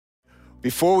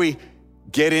Before we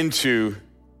get into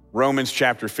Romans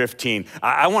chapter 15,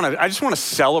 I just want to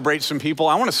celebrate some people.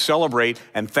 I want to celebrate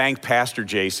and thank Pastor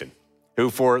Jason,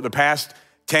 who for the past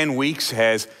 10 weeks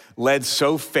has led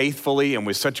so faithfully and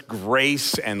with such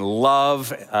grace and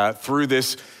love through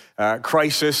this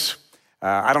crisis.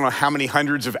 I don't know how many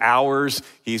hundreds of hours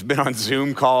he's been on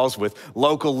Zoom calls with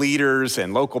local leaders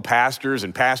and local pastors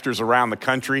and pastors around the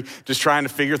country, just trying to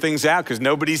figure things out because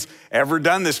nobody's ever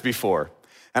done this before.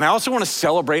 And I also want to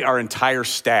celebrate our entire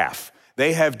staff.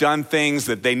 They have done things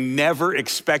that they never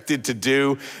expected to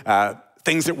do,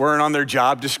 things that weren't on their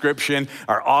job description.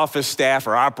 Our office staff,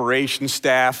 our operations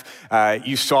staff,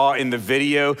 you saw in the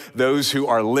video, those who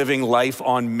are living life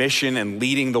on mission and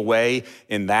leading the way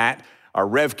in that. Our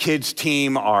Rev Kids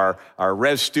team, our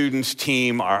Rev Students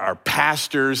team, our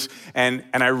pastors. And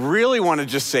I really want to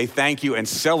just say thank you and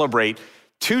celebrate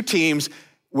two teams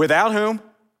without whom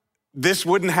this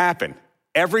wouldn't happen.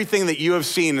 Everything that you have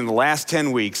seen in the last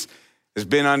 10 weeks has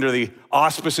been under the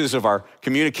auspices of our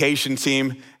communication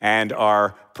team and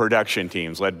our production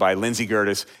teams, led by Lindsay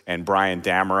Gertis and Brian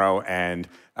Damerow. And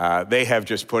they have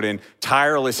just put in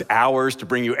tireless hours to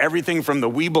bring you everything from the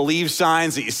We Believe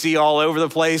signs that you see all over the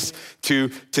place to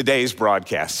today's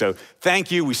broadcast. So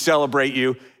thank you. We celebrate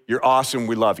you. You're awesome.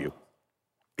 We love you.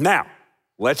 Now,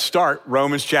 let's start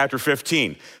Romans chapter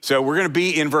 15. So we're going to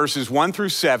be in verses 1 through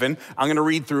 7. I'm going to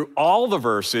read through all the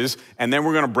verses, and then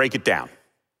we're going to break it down.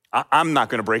 I'm not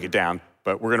going to break it down,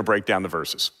 but we're going to break down the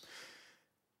verses.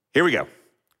 Here we go.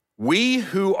 We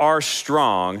who are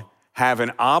strong have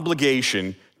an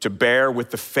obligation to bear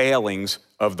with the failings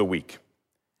of the weak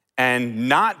and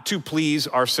not to please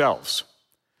ourselves.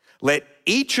 Let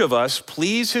each of us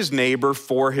please his neighbor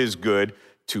for his good,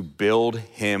 to build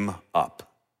him up.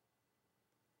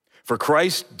 For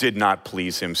Christ did not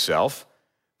please himself,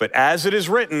 but as it is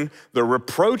written, the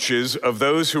reproaches of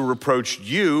those who reproached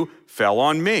you fell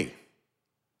on me.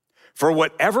 For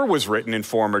whatever was written in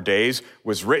former days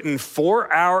was written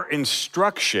for our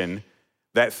instruction,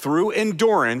 that through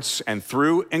endurance and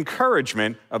through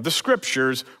encouragement of the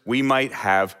scriptures, we might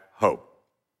have hope.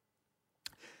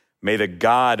 May the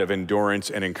God of endurance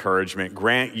and encouragement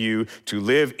grant you to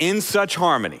live in such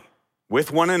harmony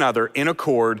with one another in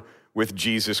accord with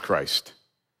Jesus Christ,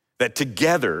 that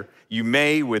together you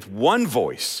may with one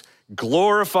voice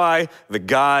glorify the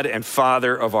God and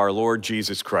Father of our Lord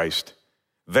Jesus Christ.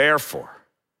 Therefore,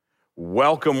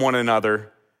 welcome one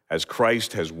another as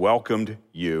Christ has welcomed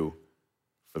you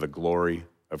for the glory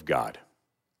of God.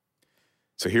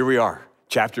 So here we are,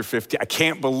 chapter 15. I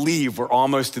can't believe we're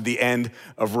almost to the end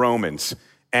of Romans.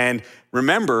 And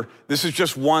remember, this is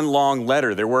just one long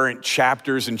letter. There weren't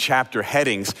chapters and chapter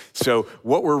headings. So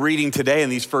what we're reading today in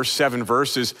these first 7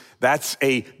 verses, that's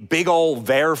a big old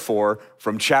therefore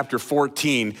from chapter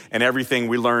 14 and everything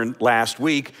we learned last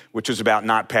week, which is about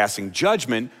not passing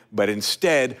judgment, but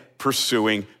instead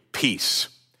pursuing peace.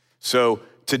 So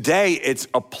today it's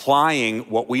applying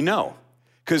what we know,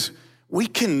 because we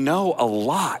can know a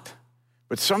lot,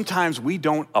 but sometimes we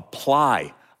don't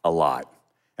apply a lot.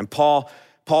 And Paul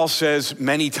says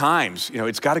many times,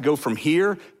 it's got to go from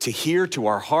here to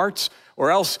our hearts,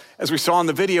 or else, as we saw in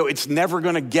the video, it's never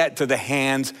going to get to the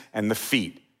hands and the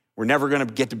feet. We're never going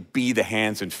to get to be the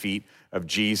hands and feet of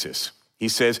Jesus. He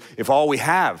says, if all we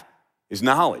have is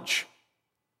knowledge,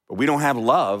 but we don't have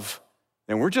love,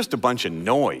 then we're just a bunch of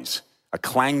noise, a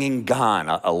clanging gong,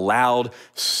 a loud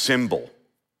cymbal.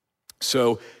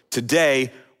 So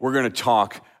today, we're going to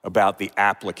talk about the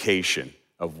application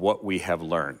of what we have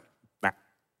learned.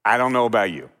 I don't know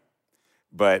about you,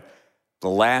 but the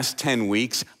last 10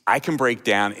 weeks, I can break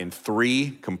down in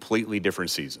 3 completely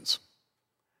different seasons.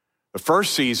 The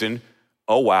first season,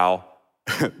 oh wow,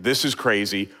 this is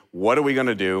crazy. What are we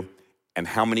gonna do? And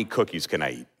how many cookies can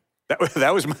I eat?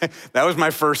 That was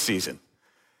my first season.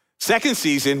 Second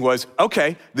season was,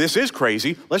 okay, this is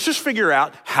crazy. Let's just figure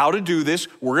out how to do this.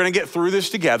 We're gonna get through this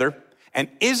together. And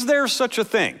is there such a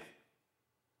thing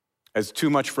as too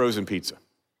much frozen pizza?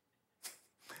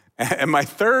 And my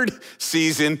third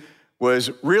season was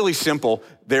really simple.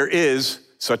 There is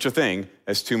such a thing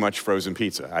as too much frozen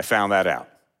pizza. I found that out.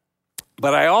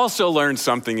 But I also learned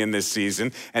something in this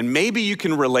season, and maybe you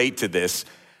can relate to this.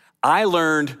 I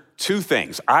learned 2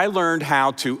 things. I learned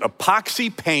how to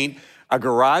epoxy paint a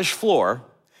garage floor,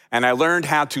 and I learned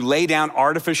how to lay down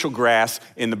artificial grass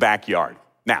in the backyard.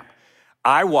 Now,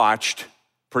 I watched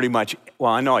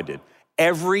I know I did,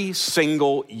 every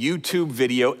single YouTube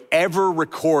video ever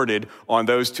recorded on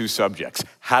those 2 subjects.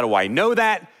 How do I know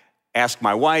that? Ask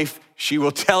my wife, she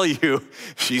will tell you,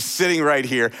 she's sitting right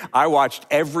here. I watched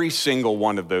every single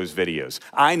one of those videos.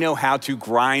 I know how to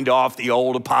grind off the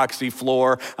old epoxy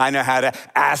floor. I know how to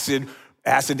acid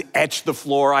etch the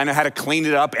floor. I know how to clean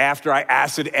it up after I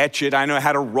acid etch it. I know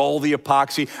how to roll the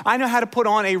epoxy. I know how to put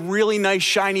on a really nice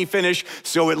shiny finish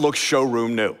so it looks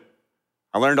showroom new.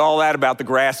 I learned all that about the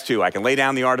grass too. I can lay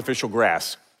down the artificial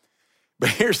grass. But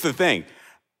here's the thing.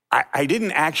 I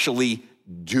didn't actually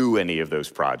do any of those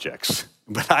projects,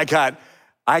 but I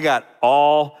got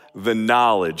all the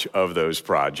knowledge of those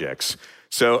projects.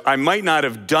 So I might not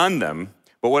have done them,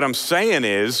 but what I'm saying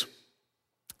is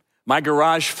my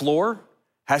garage floor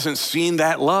hasn't seen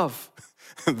that love.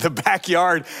 The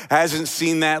backyard hasn't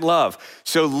seen that love.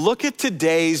 So look at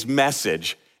today's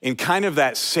message in kind of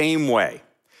that same way.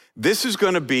 This is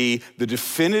going to be the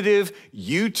definitive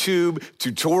YouTube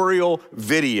tutorial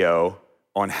video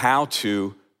on how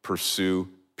to pursue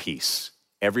peace.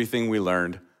 Everything we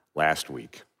learned last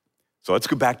week. So let's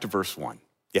go back to verse 1.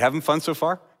 You having fun so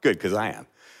far? Good, because I am.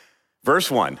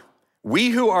 Verse 1, we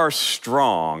who are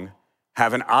strong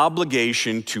have an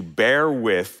obligation to bear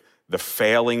with the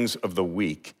failings of the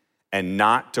weak and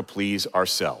not to please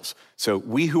ourselves. So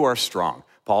we who are strong,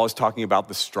 Paul is talking about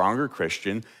the stronger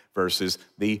Christian versus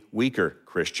the weaker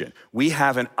Christian. We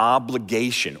have an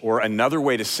obligation, or another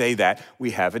way to say that,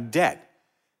 we have a debt.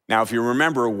 Now, if you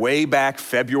remember way back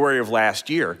February of last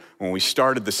year, when we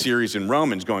started the series in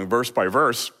Romans, going verse by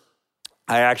verse,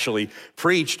 I actually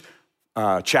preached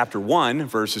chapter 1,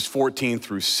 verses 14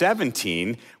 through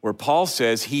 17, where Paul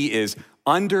says he is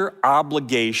under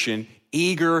obligation,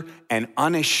 eager and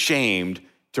unashamed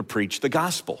to preach the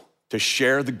gospel, to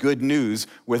share the good news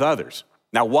with others.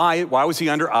 Now, why was he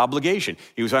under obligation?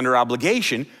 He was under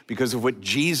obligation because of what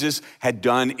Jesus had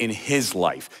done in his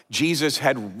life. Jesus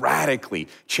had radically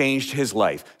changed his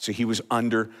life, so he was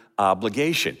under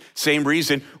obligation. Same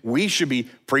reason we should be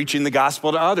preaching the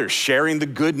gospel to others, sharing the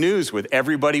good news with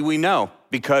everybody we know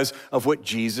because of what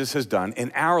Jesus has done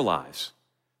in our lives.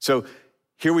 So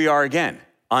here we are again,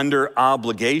 under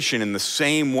obligation in the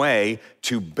same way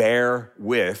to bear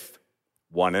with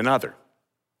one another.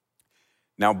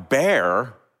 Now,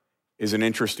 bear is an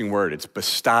interesting word. It's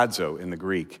bastazo in the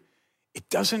Greek. It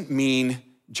doesn't mean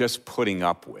just putting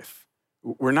up with.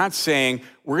 We're not saying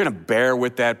we're going to bear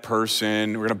with that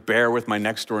person. We're going to bear with my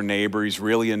next door neighbor. He's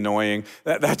really annoying.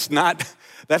 That's not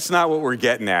what we're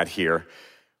getting at here.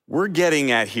 We're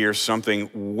getting at here something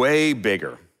way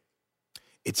bigger.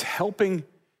 It's helping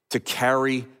to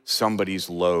carry somebody's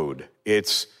load.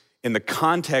 It's in the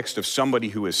context of somebody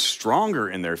who is stronger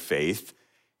in their faith,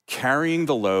 carrying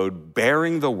the load,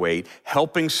 bearing the weight,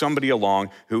 helping somebody along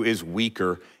who is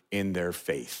weaker in their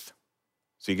faith.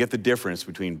 So you get the difference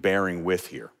between bearing with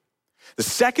here. The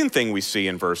second thing we see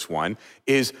in verse 1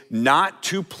 is not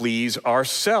to please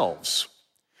ourselves.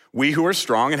 We who are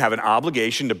strong and have an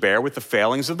obligation to bear with the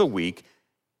failings of the weak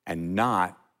and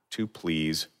not to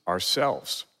please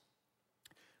ourselves.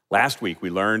 Last week we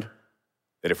learned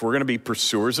that if we're going to be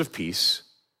pursuers of peace,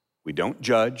 we don't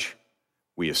judge,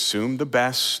 we assume the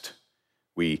best.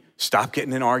 We stop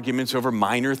getting in arguments over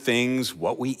minor things,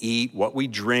 what we eat, what we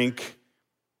drink.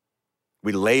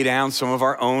 We lay down some of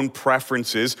our own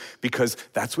preferences because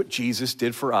that's what Jesus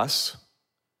did for us.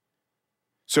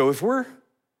 So if we're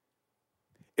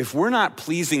not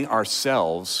pleasing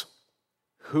ourselves,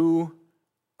 who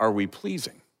are we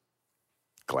pleasing?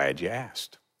 Glad you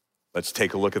asked. Let's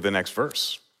take a look at the next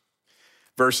verse.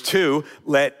 Verse 2,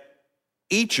 let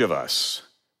each of us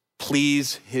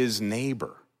please his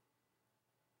neighbor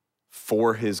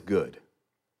for his good.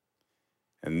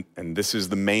 And this is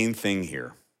the main thing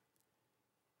here,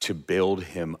 to build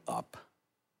him up.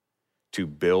 To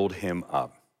build him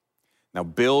up. Now,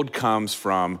 build comes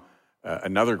from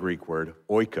another Greek word,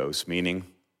 oikos, meaning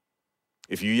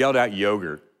if you yelled out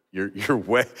yogurt, you're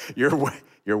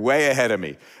way ahead of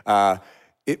me.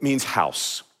 It means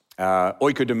house.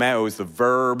 Oikodomeo is the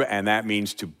verb, and that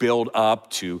means to build up,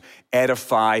 to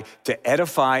edify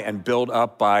and build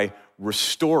up by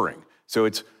restoring. So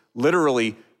it's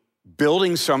literally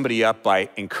building somebody up by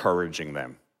encouraging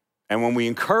them. And when we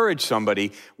encourage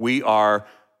somebody, we are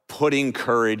putting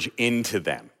courage into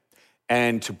them.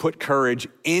 And to put courage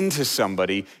into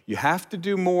somebody, you have to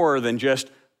do more than just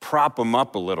prop them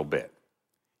up a little bit.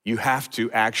 You have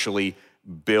to actually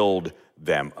build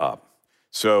them up.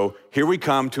 So here we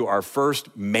come to our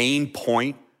first main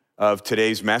point of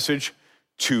today's message.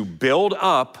 To build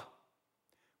up,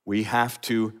 we have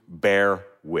to bear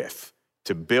with.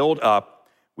 To build up,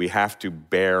 we have to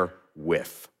bear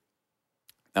with.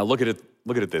 Now look at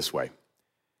it this way.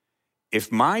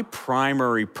 If my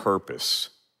primary purpose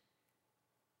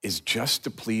is just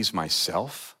to please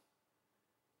myself,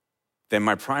 then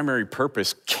my primary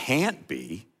purpose can't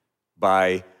be,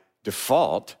 by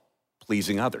default,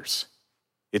 pleasing others.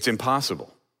 It's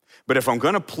impossible. But if I'm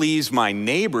going to please my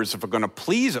neighbors, if I'm going to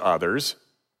please others,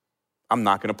 I'm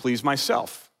not going to please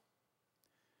myself.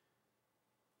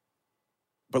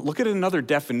 But look at another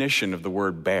definition of the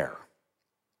word bear.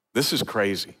 This is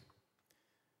crazy.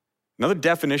 Another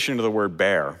definition of the word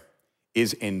bear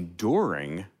is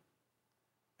enduring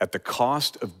at the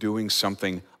cost of doing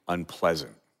something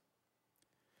unpleasant.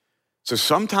 So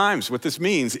sometimes what this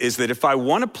means is that if I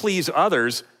want to please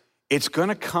others, it's going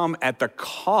to come at the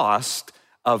cost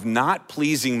of not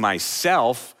pleasing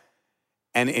myself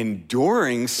and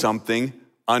enduring something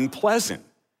unpleasant.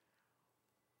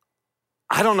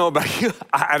 I don't know about you.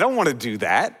 I don't want to do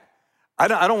that. I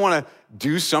don't want to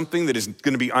do something that is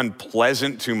going to be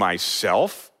unpleasant to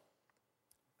myself.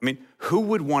 I mean, who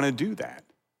would want to do that?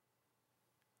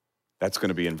 That's going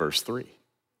to be in verse 3.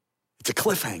 It's a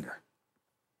cliffhanger.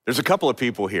 There's a couple of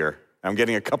people here. I'm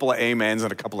getting a couple of amens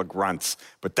and a couple of grunts,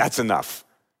 but that's enough.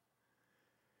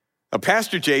 Now,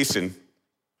 Pastor Jason,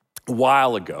 a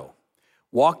while ago,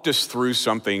 walked us through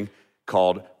something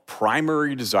called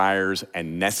primary desires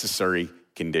and necessary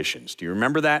conditions. Do you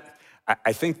remember that?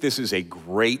 I think this is a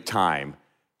great time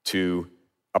to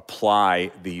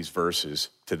apply these verses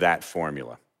to that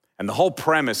formula. And the whole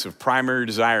premise of primary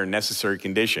desire and necessary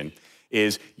condition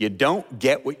is you don't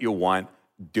get what you want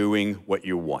doing what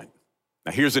you want.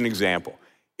 Now, here's an example.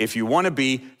 If you want to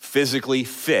be physically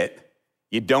fit,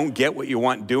 you don't get what you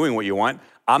want doing what you want.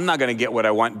 I'm not going to get what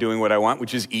I want doing what I want,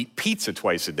 which is eat pizza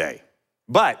twice a day.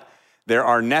 But there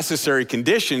are necessary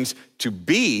conditions to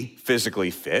be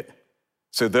physically fit.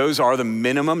 So those are the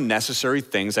minimum necessary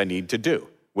things I need to do,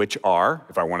 which are,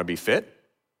 if I want to be fit,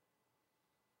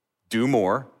 do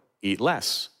more, eat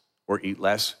less, or eat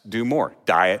less, do more.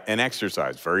 Diet and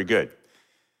exercise, very good.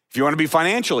 If you want to be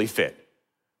financially fit,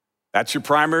 that's your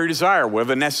primary desire. What are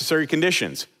the necessary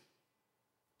conditions?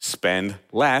 Spend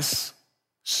less,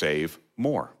 save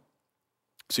more.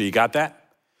 So you got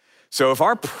that? So if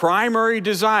our primary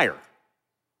desire,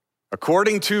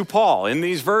 according to Paul in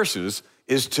these verses,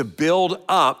 is to build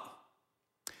up,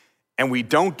 and we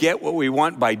don't get what we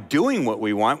want by doing what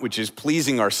we want, which is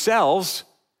pleasing ourselves,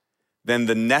 then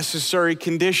the necessary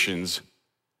conditions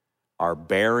are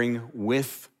bearing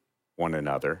with one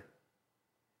another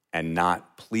and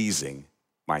not pleasing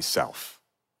myself.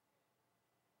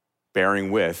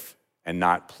 Bearing with and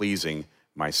not pleasing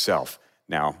myself.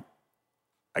 Now,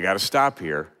 I got to stop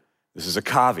here. This is a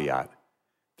caveat.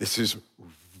 This is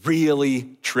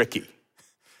really tricky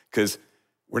because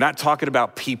we're not talking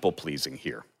about people pleasing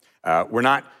here. We're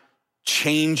not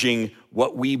changing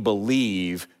what we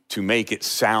believe to make it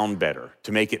sound better,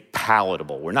 to make it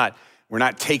palatable. We're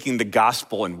not taking the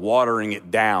gospel and watering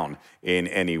it down in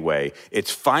any way.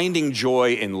 It's finding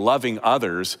joy in loving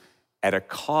others at a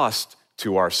cost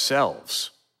to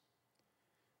ourselves.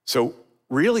 So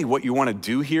really what you want to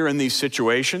do here in these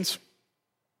situations,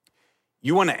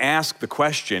 you want to ask the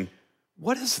question,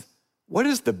 what is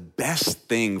the best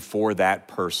thing for that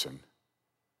person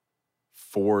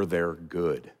for their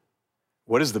good?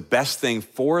 What is the best thing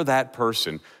for that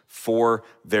person for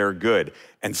their good?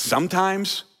 And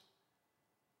sometimes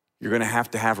you're going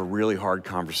to have a really hard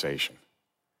conversation.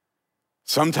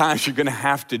 Sometimes you're going to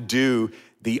have to do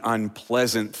the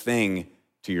unpleasant thing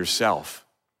to yourself.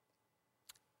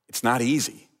 It's not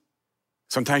easy.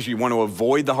 Sometimes you want to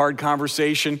avoid the hard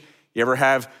conversation. You ever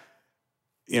have,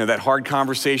 that hard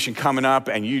conversation coming up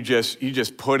and you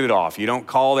just put it off. You don't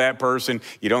call that person.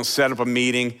 You don't set up a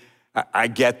meeting. I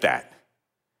get that.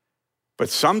 But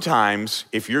sometimes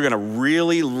if you're going to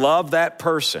really love that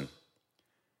person,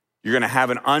 you're going to have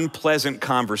an unpleasant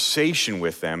conversation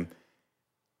with them.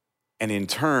 And in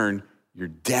turn, you're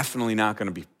definitely not going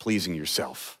to be pleasing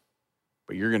yourself.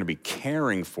 But you're going to be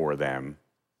caring for them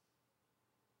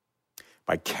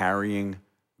by carrying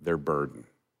their burden.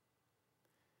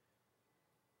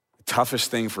 The toughest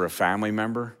thing for a family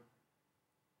member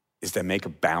is to make a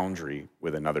boundary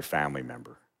with another family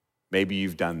member. Maybe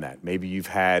you've done that. Maybe you've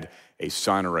had a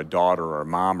son or a daughter or a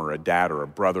mom or a dad or a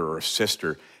brother or a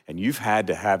sister, and you've had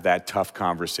to have that tough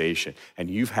conversation, and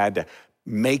you've had to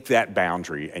make that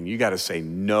boundary, and you got to say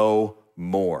no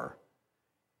more.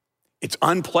 It's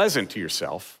unpleasant to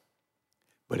yourself,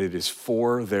 but it is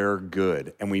for their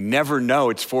good. And we never know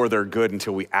it's for their good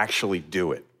until we actually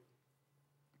do it.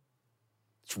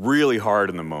 It's really hard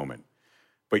in the moment,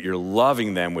 but you're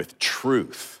loving them with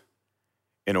truth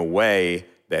in a way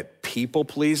that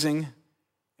people-pleasing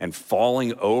and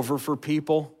falling over for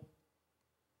people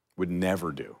would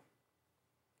never do.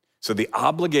 So the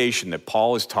obligation that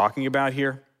Paul is talking about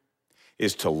here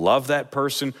is to love that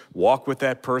person, walk with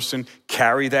that person,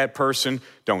 carry that person,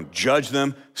 don't judge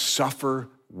them, suffer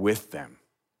with them.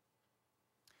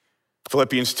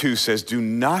 Philippians 2 says, do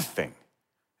nothing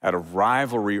out of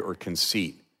rivalry or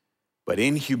conceit, but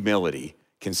in humility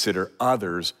consider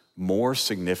others more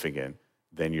significant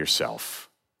than yourself.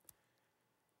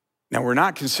 Now, we're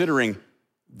not considering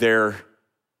their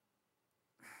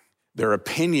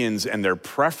opinions and their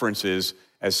preferences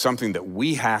as something that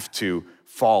we have to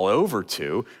fall over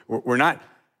to. We're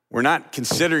not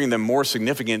considering them more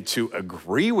significant to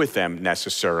agree with them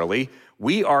necessarily.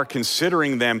 We are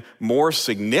considering them more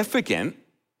significant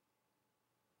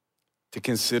to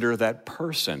consider that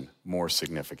person more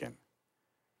significant.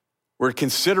 We're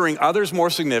considering others more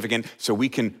significant so we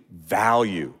can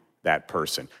value that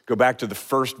person. Go back to the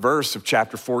first verse of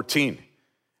chapter 14.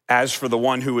 As for the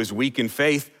one who is weak in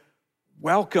faith,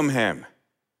 welcome him,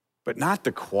 but not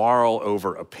to quarrel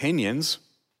over opinions.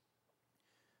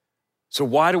 So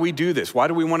why do we do this? Why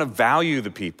do we want to value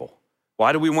the people?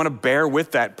 Why do we want to bear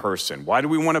with that person? Why do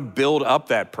we want to build up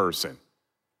that person?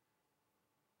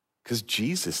 Because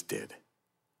Jesus did.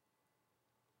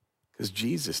 Because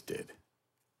Jesus did.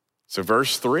 So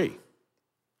verse 3.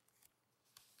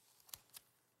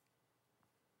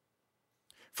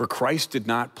 For Christ did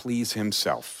not please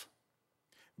himself,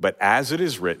 but as it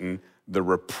is written, the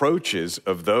reproaches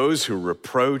of those who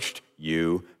reproached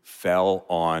you fell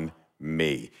on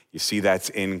me. You see, that's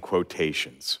in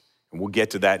quotations. And we'll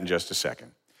get to that in just a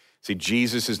second. See,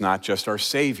 Jesus is not just our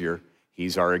Savior,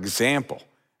 he's our example.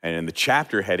 And in the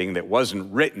chapter heading that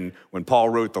wasn't written when Paul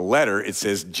wrote the letter, it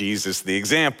says Jesus the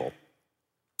example.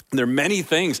 There are many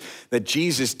things that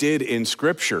Jesus did in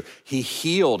Scripture. He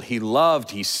healed, he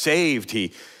loved, he saved,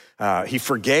 he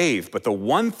forgave. But the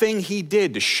one thing he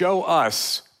did to show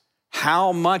us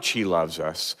how much he loves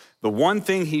us, the one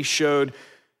thing he showed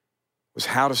was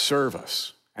how to serve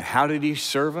us. And how did he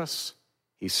serve us?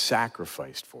 He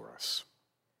sacrificed for us.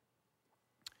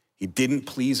 He didn't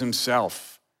please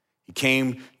himself. He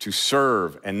came to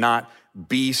serve and not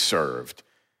be served.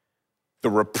 The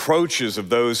reproaches of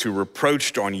those who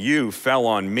reproached on you fell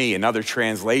on me. Another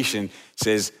translation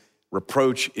says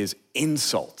reproach is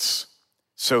insults.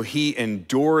 So he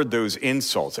endured those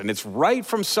insults. And it's right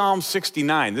from Psalm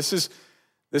 69. This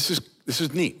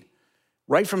is neat.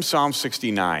 Right from Psalm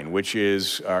 69, which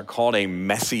is called a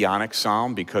messianic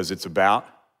psalm because it's about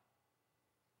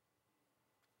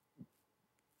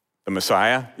the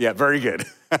Messiah. Yeah, very good.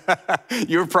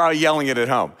 You were probably yelling it at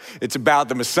home. It's about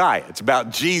the Messiah. It's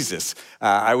about Jesus.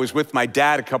 I was with my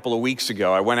dad a couple of weeks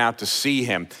ago. I went out to see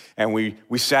him, and we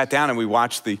sat down and we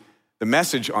watched the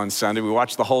message on Sunday. We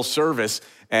watched the whole service,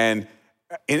 and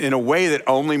in a way that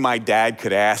only my dad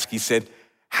could ask, he said,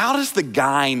 how does the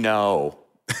guy know?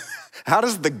 How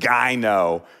does the guy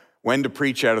know when to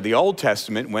preach out of the Old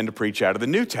Testament and when to preach out of the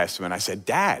New Testament? I said,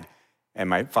 Dad, and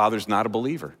my father's not a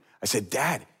believer. I said,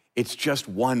 Dad, it's just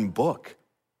one book.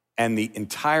 And the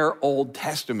entire Old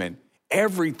Testament,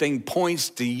 everything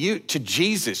points to you, to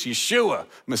Jesus, Yeshua,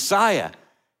 Messiah.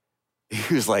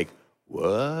 He was like,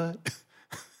 what?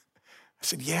 I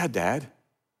said, yeah, Dad.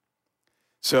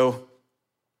 So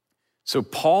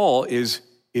Paul is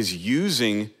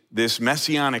using this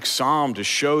messianic psalm to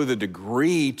show the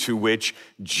degree to which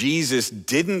Jesus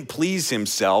didn't please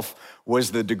himself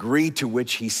was the degree to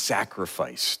which he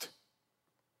sacrificed.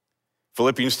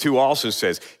 Philippians 2 also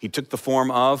says he took the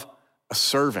form of a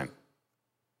servant,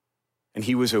 and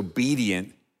he was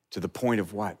obedient to the point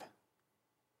of what?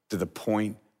 To the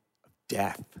point of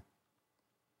death.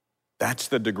 That's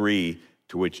the degree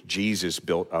to which Jesus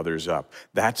built others up.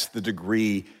 That's the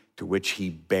degree to which he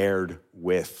bared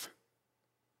with.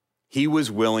 He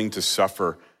was willing to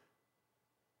suffer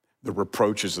the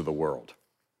reproaches of the world.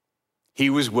 He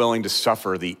was willing to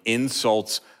suffer the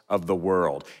insults of the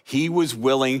world. He was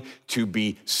willing to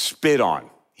be spit on.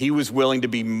 He was willing to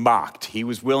be mocked. He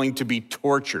was willing to be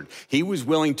tortured. He was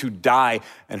willing to die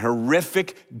an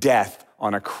horrific death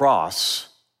on a cross.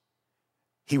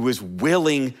 He was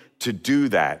willing to do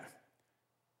that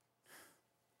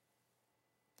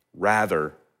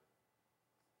rather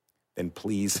than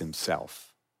please himself.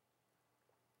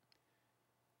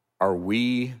 Are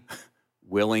we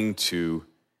willing to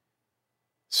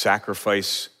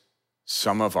sacrifice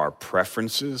some of our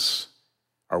preferences?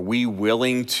 Are we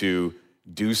willing to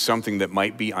do something that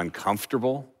might be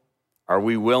uncomfortable? Are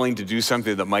we willing to do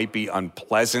something that might be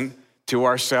unpleasant to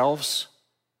ourselves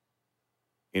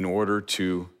in order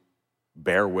to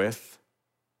bear with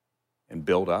and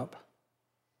build up?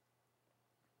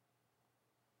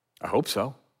 I hope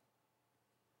so.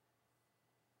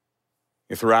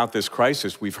 Throughout this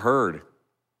crisis, we've heard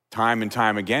time and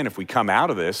time again, if we come out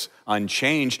of this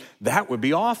unchanged, that would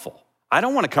be awful. I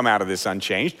don't want to come out of this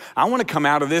unchanged. I want to come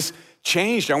out of this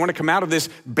changed. I want to come out of this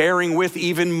bearing with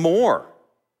even more,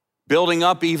 building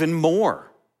up even more.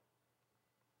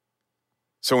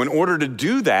 So in order to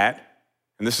do that,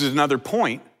 and this is another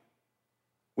point,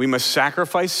 we must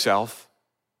sacrifice self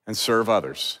and serve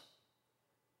others.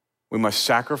 We must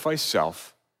sacrifice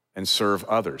self and serve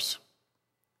others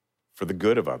for the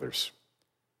good of others.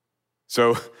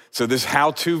 So this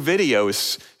how-to video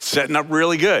is setting up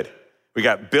really good. We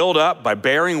got build up by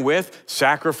bearing with,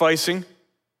 sacrificing,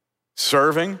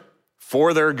 serving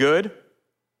for their good.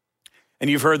 And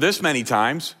you've heard this many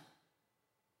times.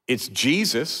 It's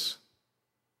Jesus,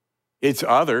 it's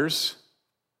others,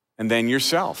 and then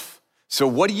yourself. So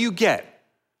what do you get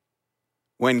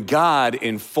when God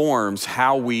informs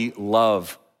how we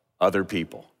love other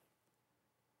people?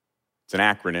 It's an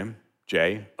acronym,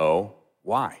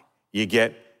 J-O-Y. You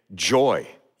get joy.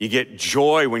 You get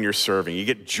joy when you're serving. You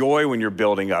get joy when you're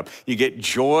building up. You get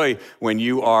joy when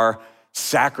you are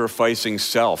sacrificing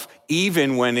self,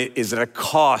 even when it is at a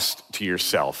cost to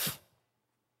yourself.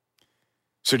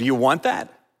 So do you want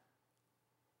that?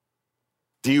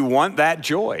 Do you want that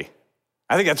joy?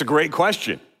 I think that's a great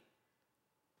question.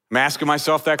 I'm asking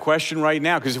myself that question right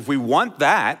now, because if we want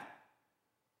that,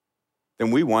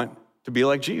 then we want to be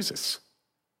like Jesus.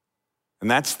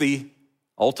 And that's the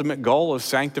ultimate goal of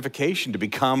sanctification, to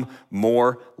become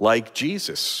more like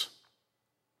Jesus.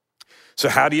 So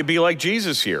how do you be like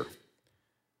Jesus here?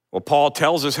 Well, Paul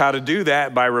tells us how to do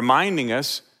that by reminding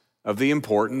us of the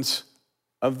importance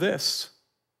of this,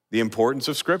 the importance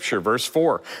of Scripture. Verse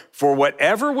 4, for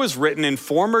whatever was written in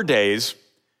former days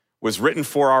was written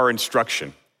for our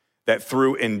instruction, that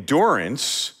through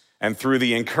endurance and through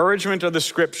the encouragement of the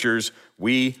Scriptures,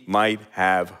 we might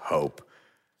have hope.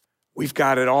 We've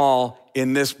got it all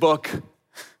in this book.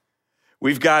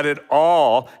 We've got it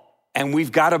all, and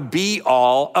we've got to be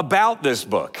all about this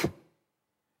book.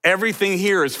 Everything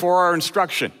here is for our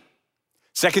instruction.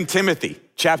 2 Timothy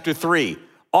chapter 3,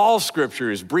 all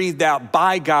Scripture is breathed out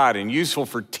by God and useful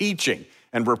for teaching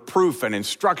and reproof and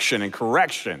instruction and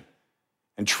correction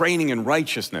and training in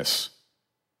righteousness,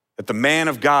 that the man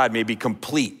of God may be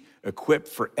complete, equipped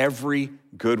for every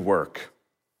good work.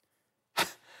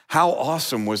 How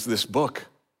awesome was this book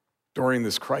during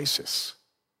this crisis?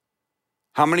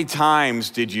 How many times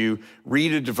did you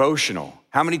read a devotional?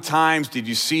 How many times did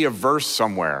you see a verse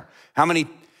somewhere? How many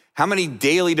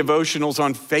daily devotionals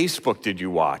on Facebook did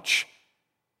you watch?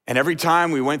 And every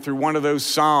time we went through one of those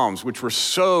Psalms, which were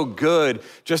so good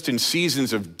just in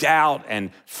seasons of doubt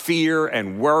and fear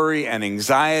and worry and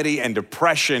anxiety and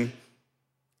depression,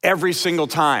 every single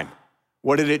time,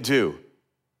 what did it do?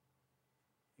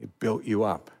 It built you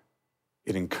up.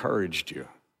 It encouraged you.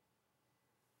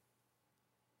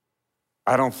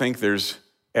 I don't think there's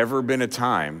ever been a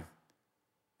time,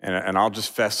 and I'll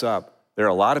just fess up, there are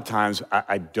a lot of times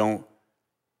I don't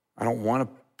want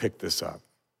to pick this up.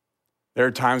 There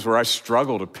are times where I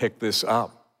struggle to pick this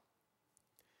up.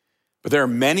 But there are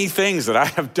many things that I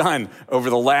have done over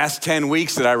the last 10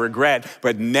 weeks that I regret,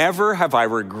 but never have I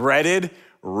regretted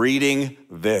reading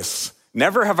this.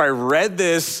 Never have I read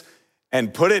this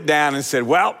and put it down and said,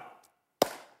 well,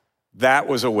 that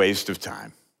was a waste of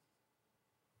time.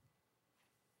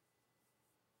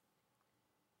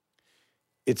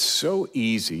 It's so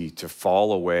easy to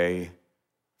fall away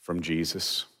from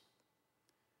Jesus.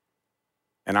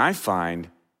 And I find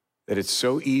that it's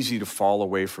so easy to fall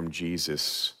away from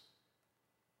Jesus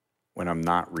when I'm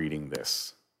not reading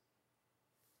this.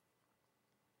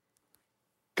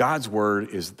 God's word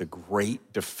is the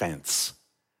great defense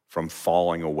from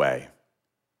falling away.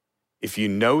 If you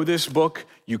know this book,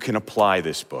 you can apply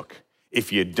this book.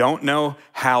 If you don't know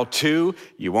how to,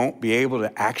 you won't be able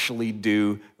to actually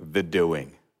do the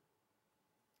doing.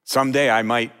 Someday I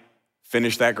might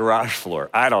finish that garage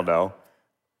floor. I don't know.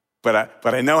 But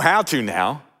I know how to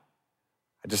now.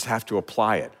 I just have to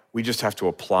apply it. We just have to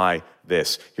apply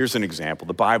this. Here's an example.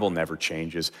 The Bible never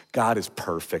changes. God is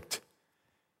perfect.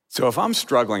 So if I'm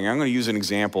struggling, I'm going to use an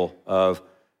example of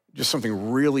just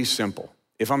something really simple.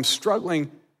 If I'm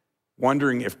struggling,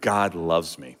 wondering if God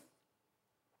loves me,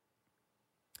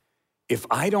 if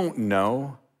I don't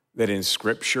know that in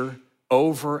Scripture,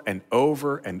 over and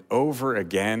over and over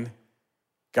again,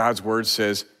 God's word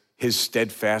says his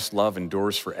steadfast love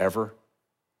endures forever,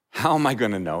 how am I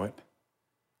going to know it?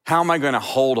 How am I going to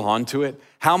hold on to it?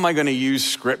 How am I going to use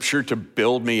Scripture to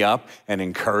build me up and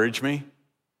encourage me?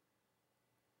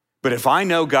 But if I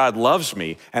know God loves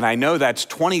me, and I know that's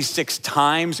 26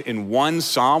 times in one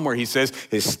psalm where he says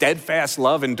his steadfast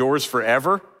love endures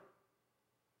forever,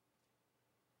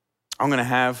 I'm going to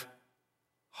have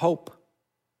hope.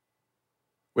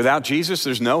 Without Jesus,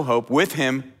 there's no hope. With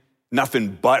him,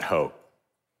 nothing but hope.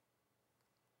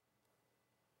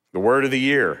 The word of the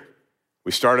year.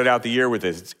 We started out the year with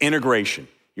this. It's integration.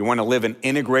 You want to live an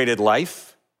integrated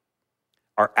life?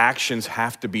 Our actions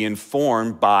have to be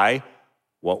informed by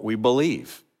what we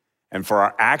believe. And for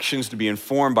our actions to be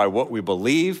informed by what we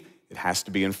believe, it has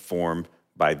to be informed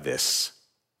by this.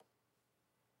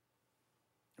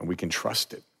 And we can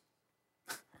trust it.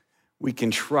 We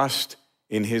can trust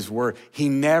in his word. He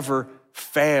never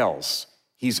fails.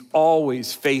 He's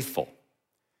always faithful.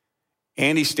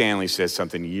 Andy Stanley said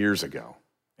something years ago,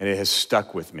 and it has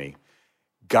stuck with me.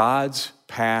 God's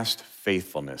past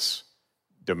faithfulness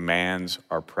demands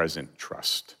our present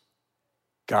trust.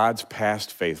 God's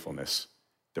past faithfulness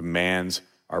demands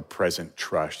our present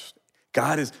trust.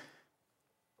 God is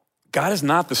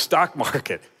not the stock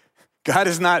market. God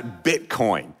is not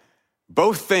Bitcoin.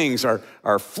 Both things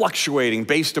are fluctuating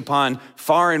based upon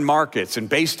foreign markets and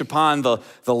based upon the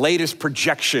latest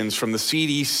projections from the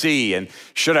CDC. And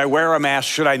should I wear a mask?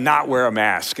 Should I not wear a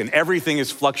mask? And everything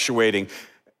is fluctuating.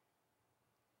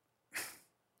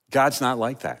 God's not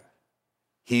like that.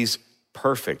 He's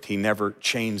perfect. He never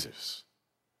changes.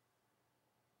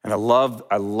 And I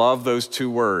love those two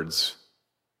words.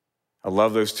 I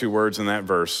love those two words in that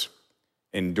verse,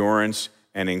 endurance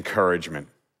and encouragement.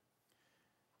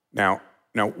 Now,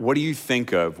 what do you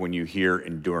think of when you hear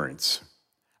endurance?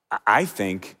 I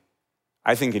think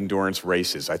endurance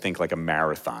races. I think like a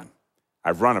marathon.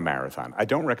 I've run a marathon. I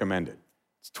don't recommend it.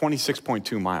 It's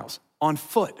 26.2 miles on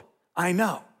foot. I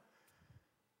know.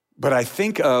 But I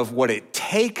think of what it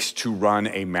takes to run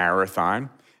a marathon,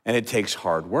 and it takes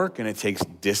hard work and it takes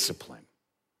discipline.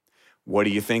 What do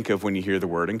you think of when you hear the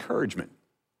word encouragement?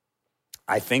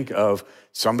 I think of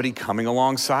somebody coming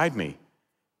alongside me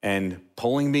and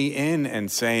pulling me in and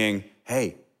saying,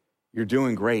 hey, you're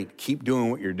doing great. Keep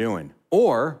doing what you're doing.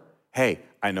 Or, hey,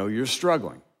 I know you're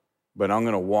struggling, but I'm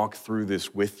going to walk through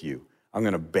this with you. I'm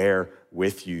going to bear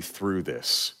with you through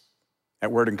this.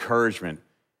 That word encouragement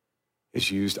is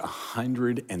used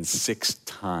 106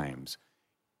 times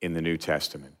in the New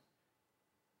Testament.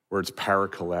 Word's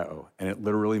parakaleo, and it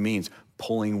literally means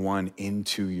pulling one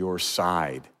into your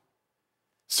side.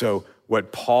 So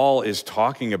what Paul is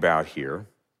talking about here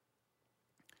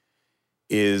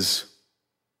is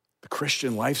the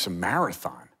Christian life's a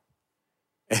marathon.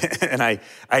 And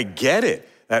I get it.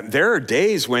 That there are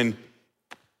days when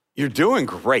you're doing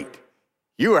great.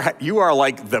 You are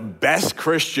like the best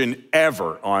Christian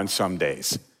ever on some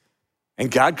days. And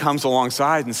God comes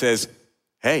alongside and says,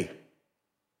 hey,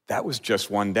 that was just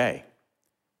one day.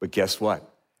 But guess what?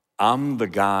 I'm the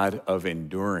God of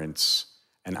endurance,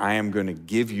 and I am going to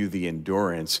give you the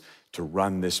endurance to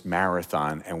run this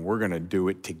marathon, and we're going to do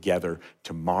it together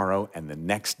tomorrow and the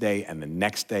next day and the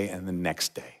next day and the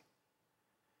next day.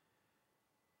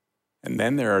 And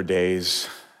then there are days,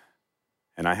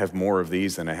 and I have more of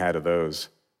these than I had of those,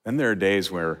 then there are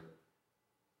days where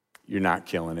you're not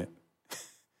killing it.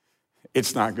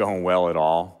 It's not going well at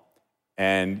all,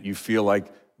 and you feel like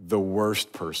the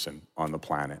worst person on the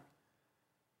planet.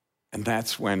 And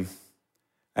that's when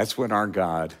our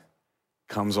God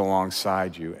comes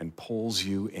alongside you and pulls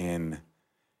you in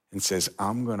and says,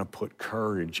 I'm going to put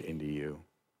courage into you.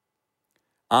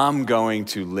 I'm going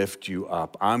to lift you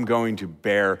up. I'm going to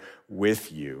bear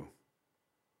with you.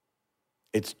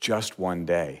 It's just one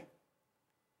day.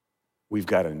 We've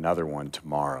got another one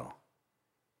tomorrow.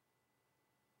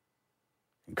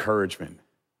 Encouragement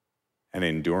and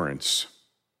endurance.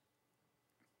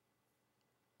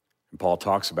 And Paul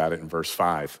talks about it in verse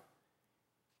 5.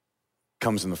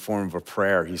 Comes in the form of a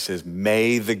prayer. He says,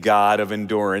 may the God of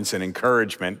endurance and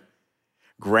encouragement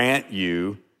grant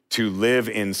you to live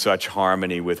in such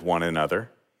harmony with one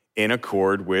another in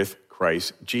accord with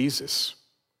Christ Jesus.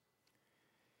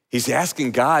 He's asking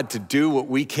God to do what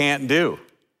we can't do.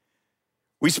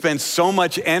 We spend so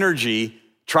much energy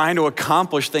trying to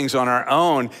accomplish things on our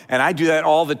own, and I do that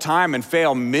all the time and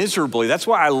fail miserably. That's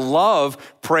why I love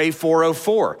Pray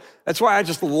 404. That's why I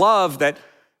just love that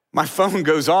my phone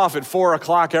goes off at 4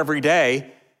 o'clock every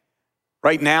day,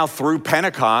 right now through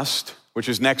Pentecost, which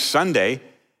is next Sunday,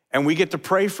 and we get to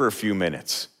pray for a few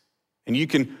minutes. And you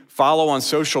can follow on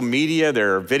social media.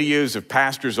 There are videos of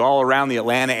pastors all around the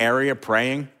Atlanta area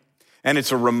praying. And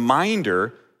it's a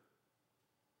reminder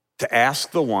to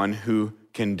ask the one who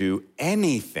can do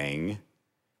anything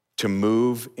to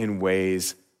move in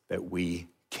ways that we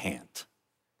can't.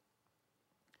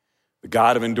 The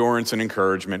God of endurance and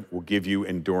encouragement will give you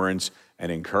endurance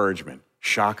and encouragement.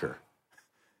 Shocker.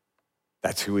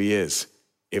 That's who he is,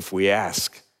 if we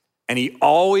ask. And he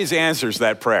always answers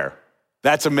that prayer.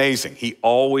 That's amazing. He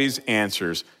always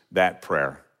answers that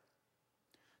prayer.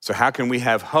 So how can we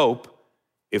have hope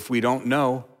if we don't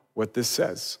know what this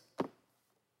says?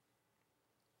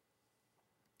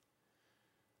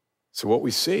 So what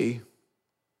we see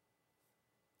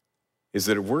is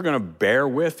that if we're going to bear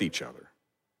with each other,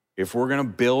 if we're going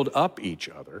to build up each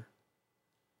other,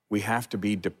 we have to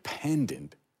be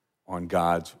dependent on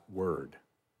God's word.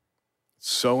 It's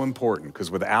so important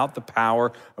because without the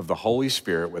power of the Holy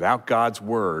Spirit, without God's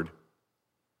word,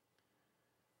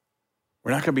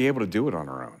 we're not going to be able to do it on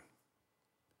our own.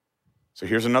 So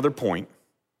here's another point.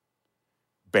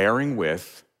 Bearing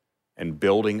with and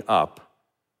building up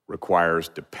requires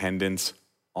dependence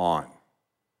on.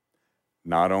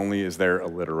 Not only is there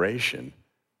alliteration,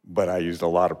 but I used a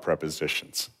lot of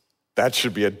prepositions. That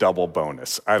should be a double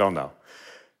bonus. I don't know.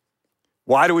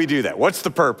 Why do we do that? What's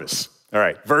the purpose? All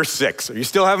right, verse 6. Are you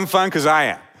still having fun? Because I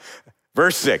am.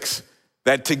 Verse 6,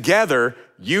 that together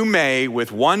you may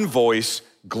with one voice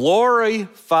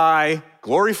glorify,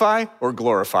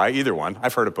 either one.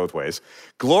 I've heard it both ways.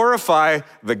 Glorify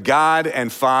the God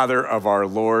and Father of our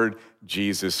Lord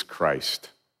Jesus Christ.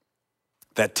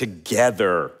 That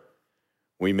together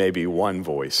we may be one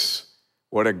voice.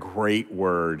 What a great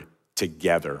word,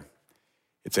 together.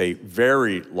 It's a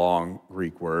very long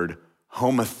Greek word,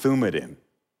 homothumadin.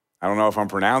 I don't know if I'm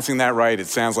pronouncing that right. It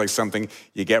sounds like something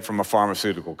you get from a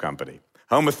pharmaceutical company.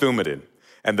 Homothumadin.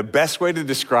 And the best way to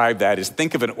describe that is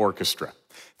think of an orchestra.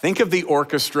 Think of the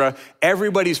orchestra.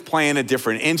 Everybody's playing a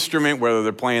different instrument, whether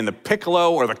they're playing the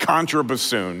piccolo or the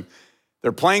contrabassoon.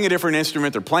 They're playing a different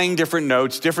instrument. They're playing different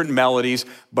notes, different melodies,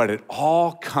 but it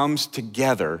all comes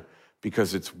together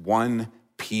because it's one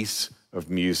piece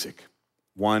of music,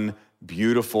 one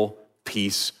beautiful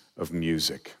piece of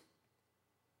music.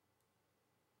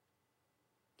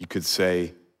 You could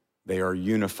say they are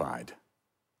unified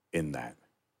in that.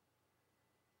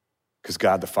 Because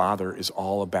God the Father is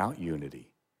all about unity.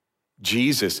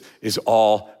 Jesus is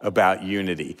all about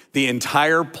unity. The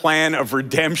entire plan of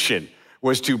redemption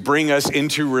was to bring us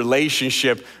into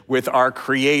relationship with our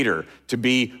Creator, to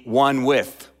be one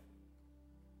with.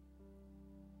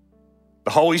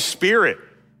 The Holy Spirit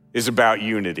is about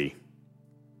unity.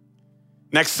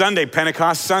 Next Sunday,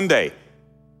 Pentecost Sunday.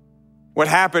 What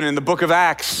happened in the book of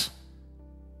Acts?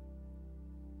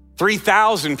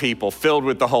 3,000 people filled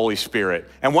with the Holy Spirit.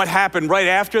 And what happened right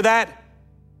after that?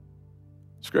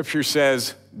 Scripture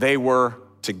says they were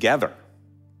together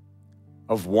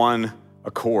of one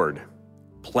accord,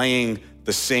 playing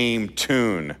the same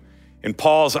tune. In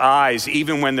Paul's eyes,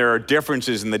 even when there are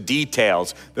differences in the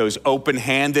details, those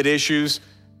open-handed issues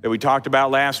that we talked about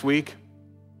last week,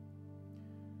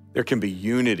 there can be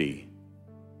unity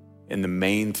in the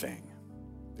main thing.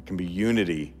 There can be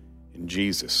unity in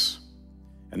Jesus.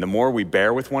 And the more we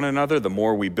bear with one another, the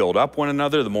more we build up one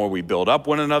another, the more we build up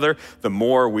one another, the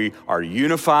more we are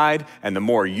unified, and the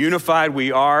more unified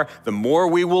we are, the more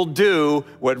we will do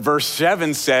what verse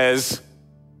 7 says.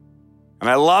 And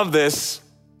I love this.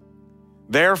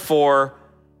 Therefore,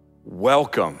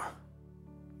 welcome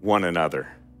one another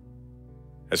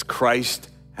as Christ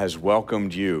has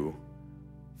welcomed you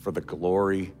for the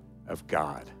glory of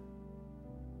God.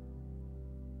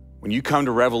 When you come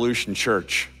to Revolution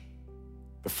Church,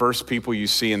 the first people you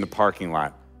see in the parking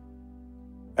lot,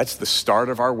 that's the start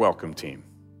of our welcome team.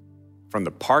 From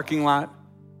the parking lot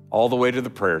all the way to the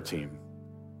prayer team.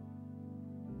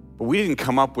 But we didn't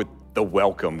come up with the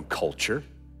welcome culture.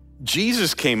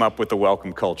 Jesus came up with the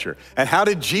welcome culture. And how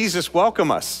did Jesus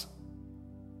welcome us?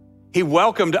 He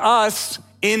welcomed us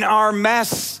in our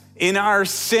mess, in our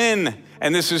sin.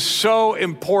 And this is so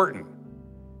important.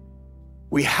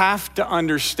 We have to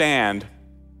understand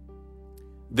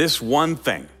this one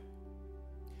thing.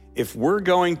 If we're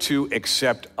going to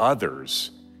accept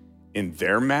others in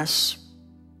their mess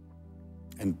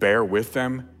and bear with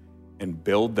them and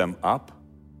build them up,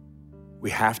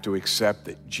 we have to accept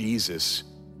that Jesus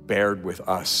bared with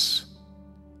us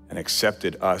and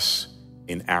accepted us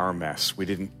in our mess. We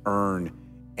didn't earn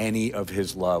any of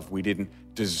his love. We didn't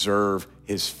deserve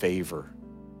his favor.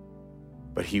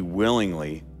 But he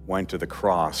willingly went to the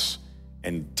cross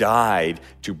and died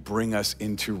to bring us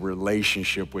into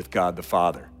relationship with God the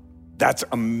Father. That's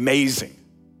amazing.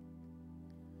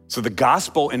 So the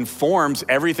gospel informs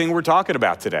everything we're talking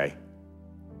about today.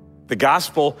 The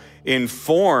gospel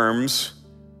informs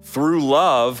through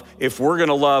love. If we're going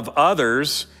to love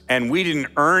others and we didn't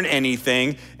earn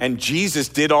anything and Jesus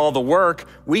did all the work,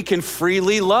 we can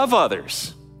freely love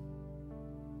others.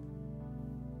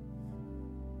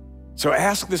 So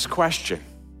ask this question.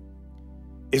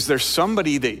 Is there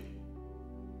somebody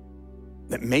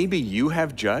that maybe you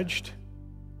have judged?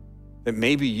 that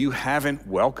maybe you haven't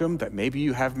welcomed, that maybe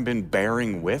you haven't been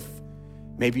bearing with,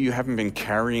 maybe you haven't been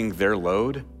carrying their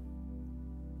load.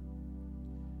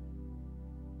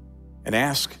 And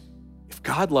ask, if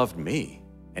God loved me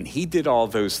and he did all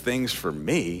those things for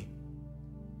me,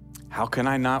 how can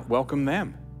I not welcome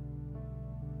them?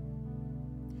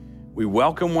 We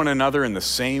welcome one another in the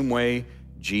same way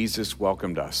Jesus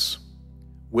welcomed us,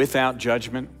 without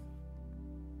judgment,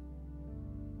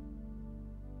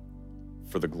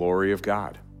 for the glory of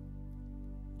God.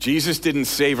 Jesus didn't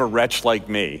save a wretch like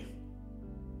me,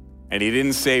 and he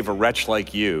didn't save a wretch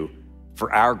like you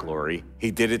for our glory.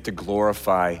 He did it to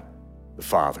glorify the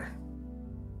Father.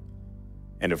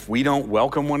 And if we don't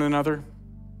welcome one another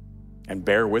and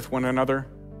bear with one another,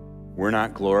 we're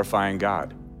not glorifying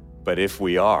God. But if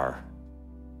we are,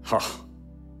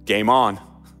 game on.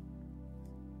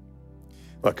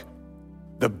 Look,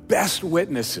 the best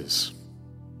witness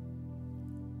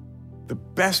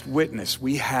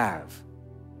we have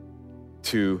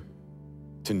to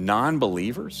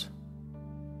non-believers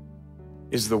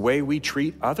is the way we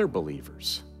treat other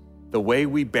believers, the way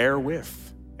we bear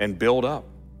with and build up.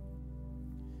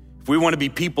 If we want to be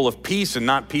people of peace and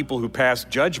not people who pass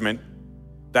judgment,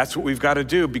 that's what we've got to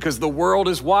do, because the world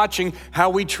is watching how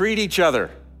we treat each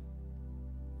other.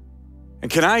 And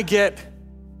can I get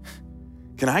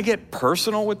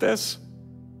personal with this?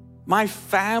 My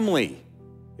family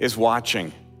is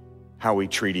watching how we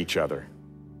treat each other.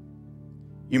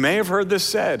 You may have heard this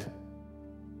said.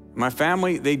 My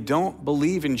family, they don't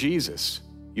believe in Jesus.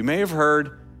 You may have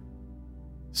heard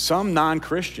some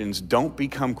non-Christians don't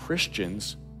become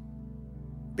Christians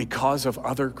because of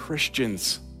other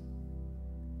Christians.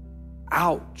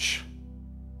 Ouch.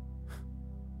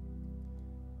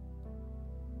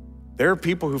 There are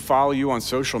people who follow you on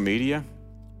social media,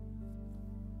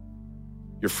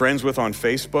 you're friends with on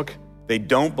Facebook. They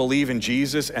don't believe in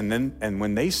Jesus, and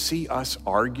when they see us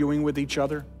arguing with each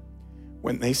other,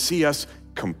 when they see us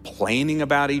complaining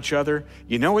about each other,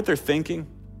 you know what they're thinking?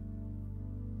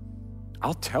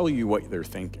 I'll tell you what they're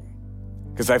thinking,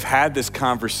 because I've had this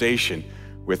conversation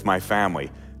with my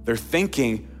family. They're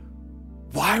thinking,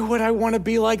 why would I want to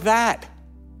be like that?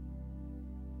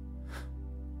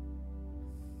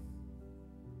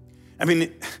 I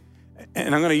mean,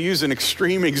 and I'm going to use an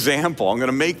extreme example. I'm going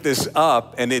to make this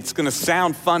up, and it's going to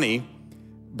sound funny,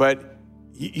 but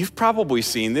you've probably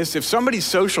seen this. If somebody's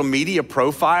social media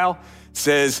profile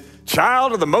says,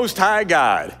 "Child of the Most High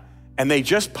God," and they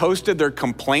just posted their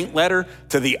complaint letter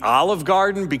to the Olive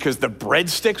Garden because the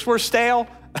breadsticks were stale,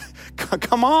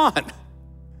 come on.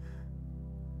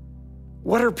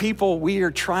 What are people we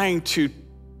are trying to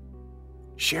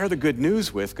share the good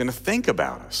news with going to think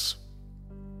about us?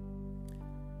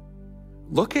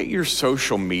 Look at your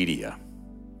social media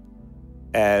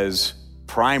as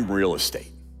prime real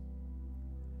estate.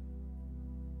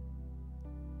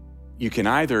 You can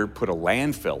either put a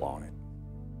landfill on it,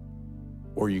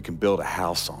 or you can build a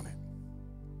house on it.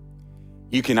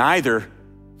 You can either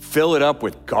fill it up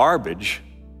with garbage,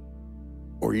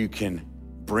 or you can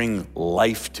bring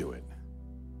life to it.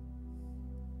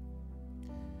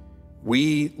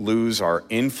 We lose our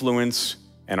influence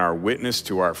and our witness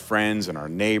to our friends and our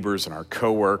neighbors and our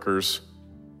coworkers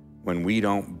when we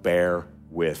don't bear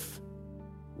with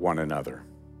one another.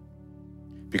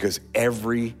 Because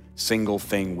every single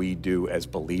thing we do as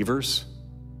believers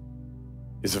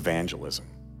is evangelism.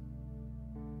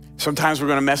 Sometimes we're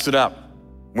going to mess it up.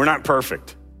 We're not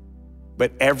perfect.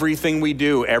 But everything we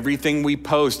do, everything we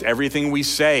post, everything we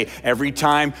say, every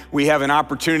time we have an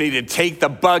opportunity to take the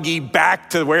buggy back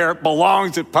to where it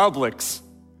belongs at Publix,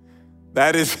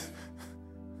 that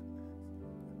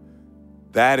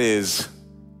is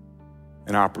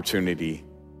an opportunity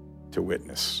to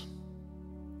witness.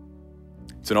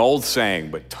 It's an old saying,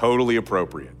 but totally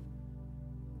appropriate.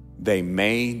 They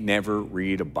may never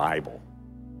read a Bible,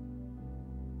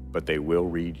 but they will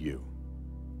read you.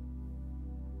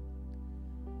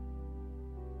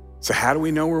 So how do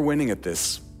we know we're winning at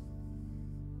this?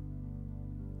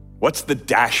 What's the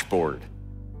dashboard?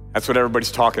 That's what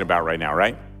everybody's talking about right now,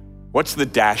 right? What's the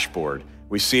dashboard?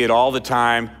 We see it all the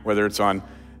time, whether it's on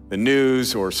the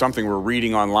news or something we're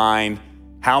reading online.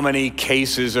 How many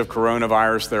cases of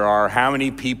coronavirus there are, how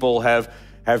many people have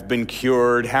been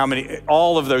cured,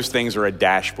 all of those things are a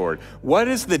dashboard. What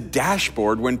is the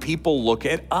dashboard when people look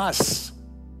at us?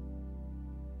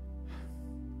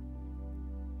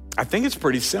 I think it's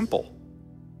pretty simple.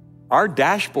 Our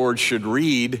dashboard should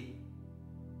read,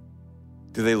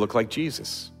 do they look like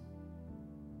Jesus?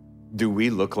 Do we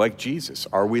look like Jesus?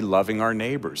 Are we loving our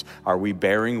neighbors? Are we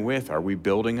bearing with? Are we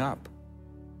building up?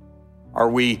 Are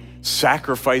we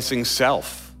sacrificing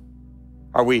self?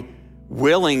 Are we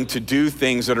willing to do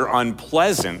things that are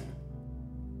unpleasant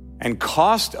and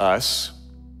cost us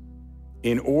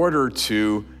in order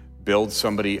to build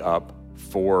somebody up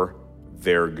for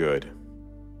their good.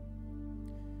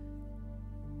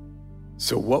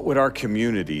 So what would our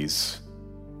communities,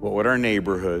 what would our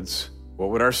neighborhoods,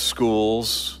 what would our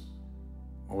schools,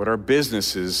 what would our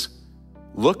businesses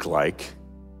look like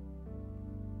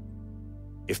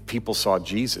if people saw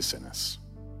Jesus in us?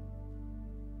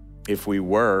 If we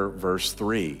were, verse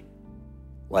 3,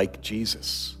 like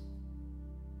Jesus.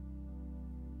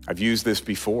 I've used this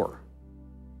before.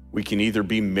 We can either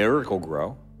be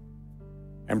Miracle-Gro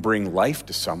and bring life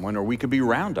to someone, or we could be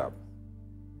Roundup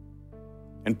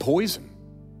and poison.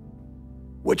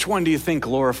 Which one do you think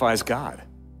glorifies God?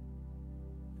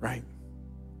 Right?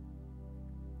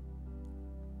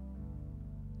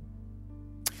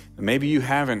 And maybe you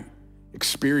haven't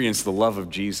experienced the love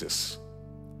of Jesus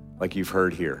like you've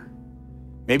heard here.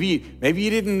 Maybe you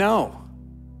didn't know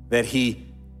that he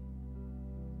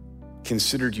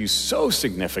considered you so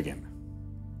significant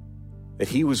that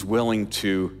he was willing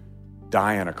to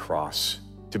die on a cross,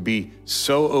 to be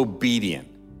so obedient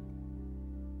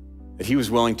that he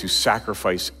was willing to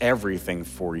sacrifice everything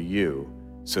for you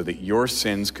so that your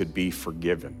sins could be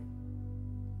forgiven.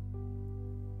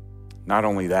 Not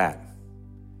only that,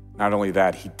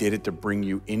 he did it to bring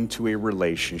you into a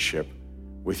relationship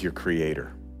with your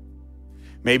Creator.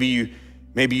 Maybe you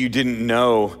didn't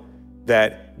know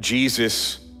that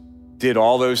Jesus did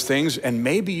all those things, and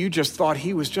maybe you just thought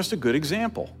he was just a good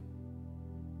example.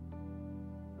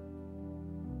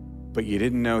 But you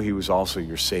didn't know he was also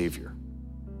your Savior.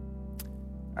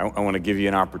 I want to give you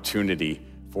an opportunity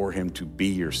for him to be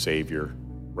your Savior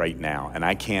right now. And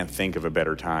I can't think of a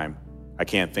better time. I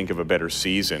can't think of a better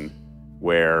season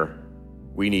where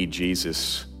we need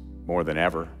Jesus more than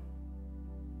ever.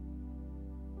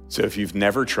 So if you've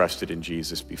never trusted in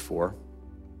Jesus before,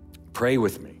 pray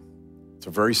with me. It's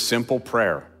a very simple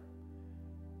prayer.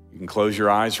 You can close your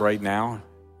eyes right now.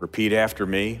 Repeat after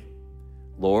me.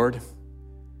 Lord,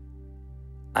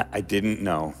 I didn't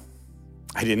know.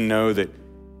 I didn't know that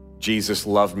Jesus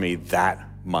loved me that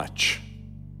much,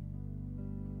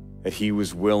 that he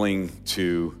was willing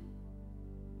to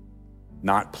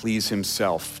not please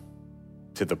himself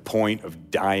to the point of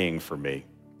dying for me,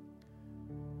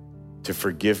 to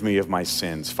forgive me of my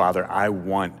sins. Father, I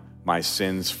want my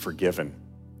sins forgiven.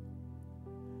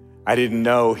 I didn't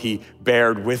know he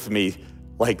bared with me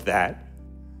like that.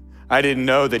 I didn't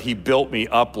know that he built me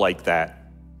up like that.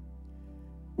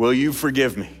 Will you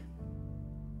forgive me?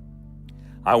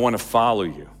 I want to follow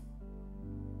you.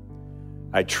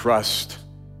 I trust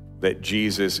that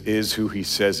Jesus is who he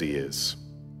says he is,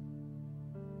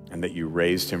 and that you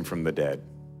raised him from the dead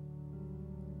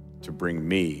to bring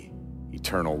me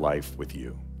eternal life with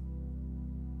you.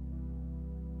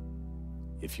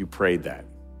 If you prayed that,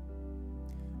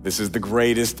 this is the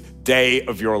greatest day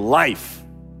of your life.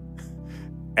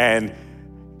 And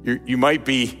you might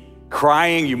be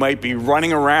crying, you might be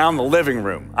running around the living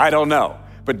room. I don't know.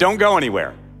 But don't go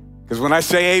anywhere. Because when I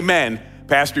say amen,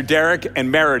 Pastor Derek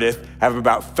and Meredith have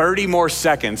about 30 more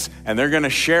seconds, and they're going to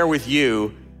share with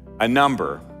you a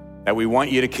number that we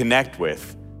want you to connect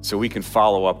with so we can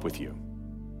follow up with you.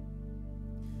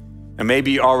 And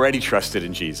maybe you already trusted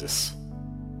in Jesus.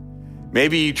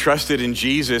 Maybe you trusted in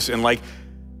Jesus, and like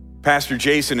Pastor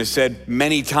Jason has said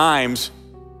many times,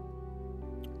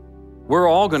 we're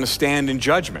all going to stand in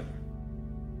judgment.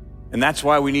 And that's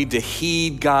why we need to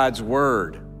heed God's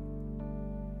word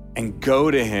and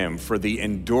go to him for the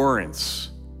endurance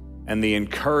and the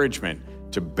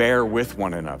encouragement to bear with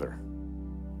one another.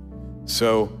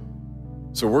 So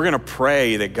we're going to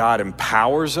pray that God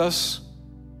empowers us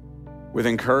with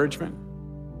encouragement,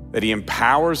 that he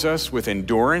empowers us with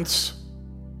endurance,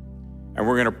 and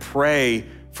we're going to pray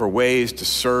for ways to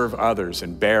serve others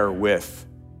and bear with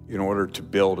in order to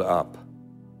build up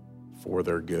for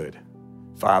their good.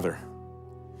 Father,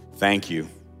 thank you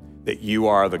that you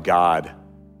are the God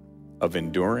of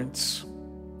endurance,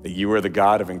 that you are the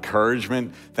God of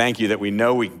encouragement. Thank you that we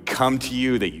know we can come to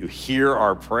you, that you hear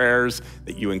our prayers,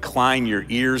 that you incline your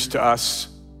ears to us.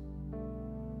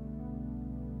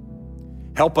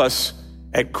 Help us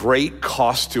at great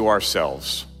cost to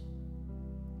ourselves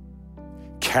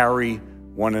carry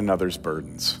one another's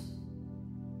burdens,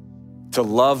 to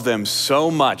love them so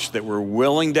much that we're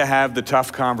willing to have the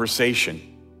tough conversation,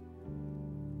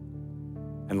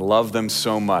 and love them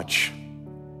so much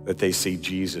that they see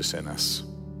Jesus in us.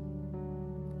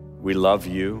 We love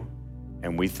you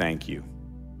and we thank you.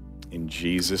 In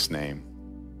Jesus' name,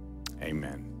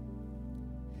 amen.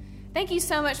 Thank you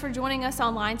so much for joining us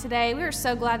online today. We are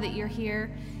so glad that you're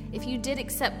here. If you did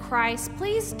accept Christ,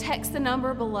 please text the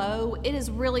number below. It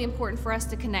is really important for us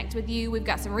to connect with you. We've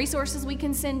got some resources we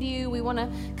can send you. We want to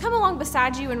come along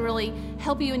beside you and really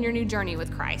help you in your new journey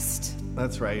with Christ.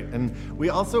 That's right. And we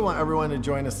also want everyone to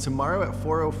join us tomorrow at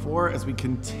 4:04 as we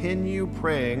continue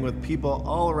praying with people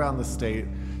all around the state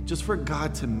just for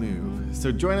God to move.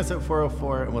 So join us at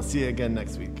 4:04 and we'll see you again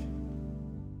next week.